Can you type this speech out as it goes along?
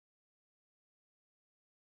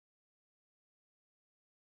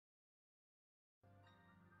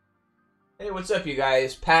Hey, what's up you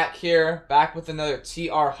guys? Pat here, back with another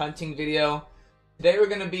TR hunting video. Today we're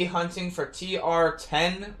going to be hunting for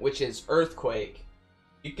TR10, which is Earthquake.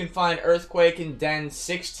 You can find Earthquake in den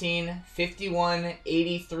 16, 51,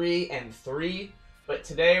 83, and 3, but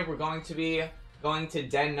today we're going to be going to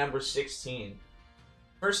den number 16.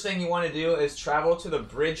 First thing you want to do is travel to the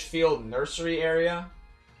Bridgefield nursery area.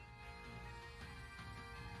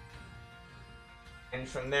 And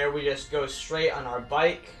from there we just go straight on our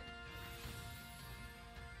bike.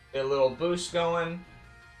 Get a little boost going.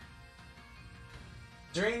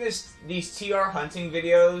 During these TR hunting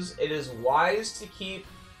videos, it is wise to keep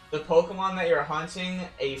the Pokemon that you're hunting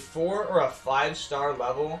a 4 or a 5-star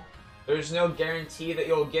level. There's no guarantee that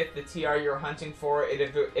you'll get the TR you're hunting for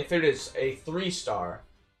if it is a 3-star.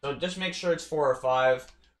 So just make sure it's 4 or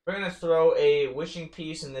 5. We're going to throw a wishing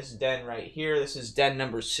piece in this den right here. This is den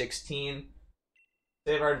number 16.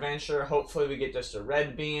 Save our adventure. Hopefully we get just a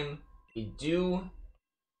red beam. We do.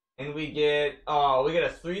 And we get a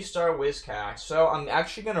 3-star Whiscash. So I'm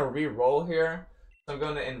actually going to re-roll here. So I'm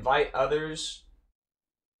going to invite others.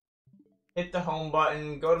 Hit the home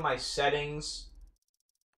button. Go to my settings.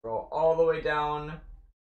 Roll all the way down.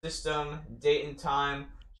 System, date and time.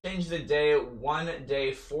 Change the day 1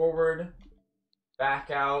 day forward.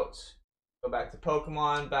 Back out. Go back to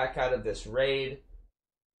Pokemon. Back out of this raid.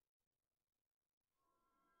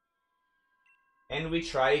 And we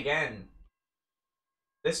try again.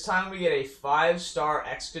 This time we get a 5-star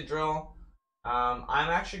Excadrill. I'm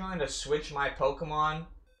actually going to switch my Pokemon.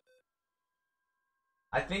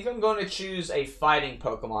 I think I'm going to choose a fighting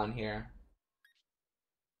Pokemon here.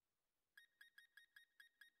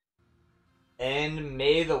 And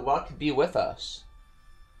may the luck be with us.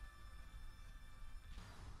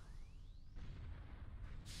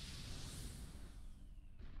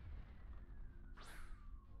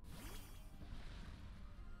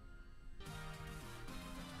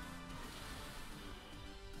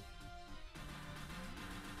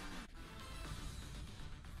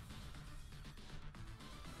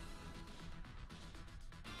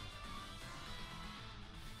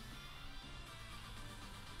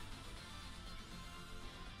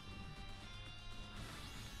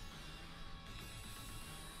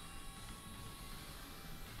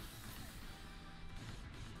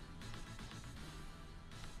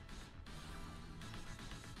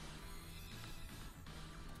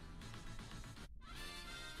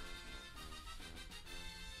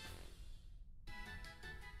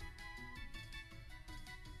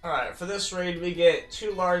 Alright, for this raid we get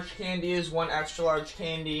 2 large candies, 1 extra large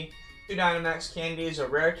candy, 2 Dynamax candies, a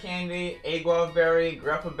rare candy, Aguava Berry,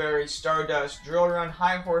 Greppa Berry, Stardust, Drill Run,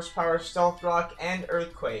 High Horsepower, Stealth Rock, and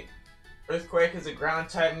Earthquake. Earthquake is a ground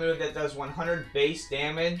type move that does 100 base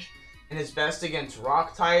damage and is best against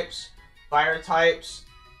rock types, fire types,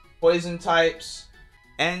 poison types,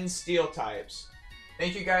 and steel types.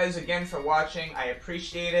 Thank you guys again for watching. I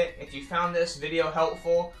appreciate it. If you found this video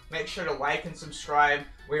helpful, make sure to like and subscribe.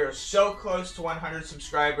 We are so close to 100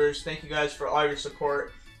 subscribers. Thank you guys for all your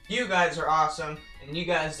support. You guys are awesome, and you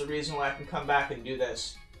guys are the reason why I can come back and do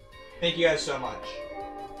this. Thank you guys so much.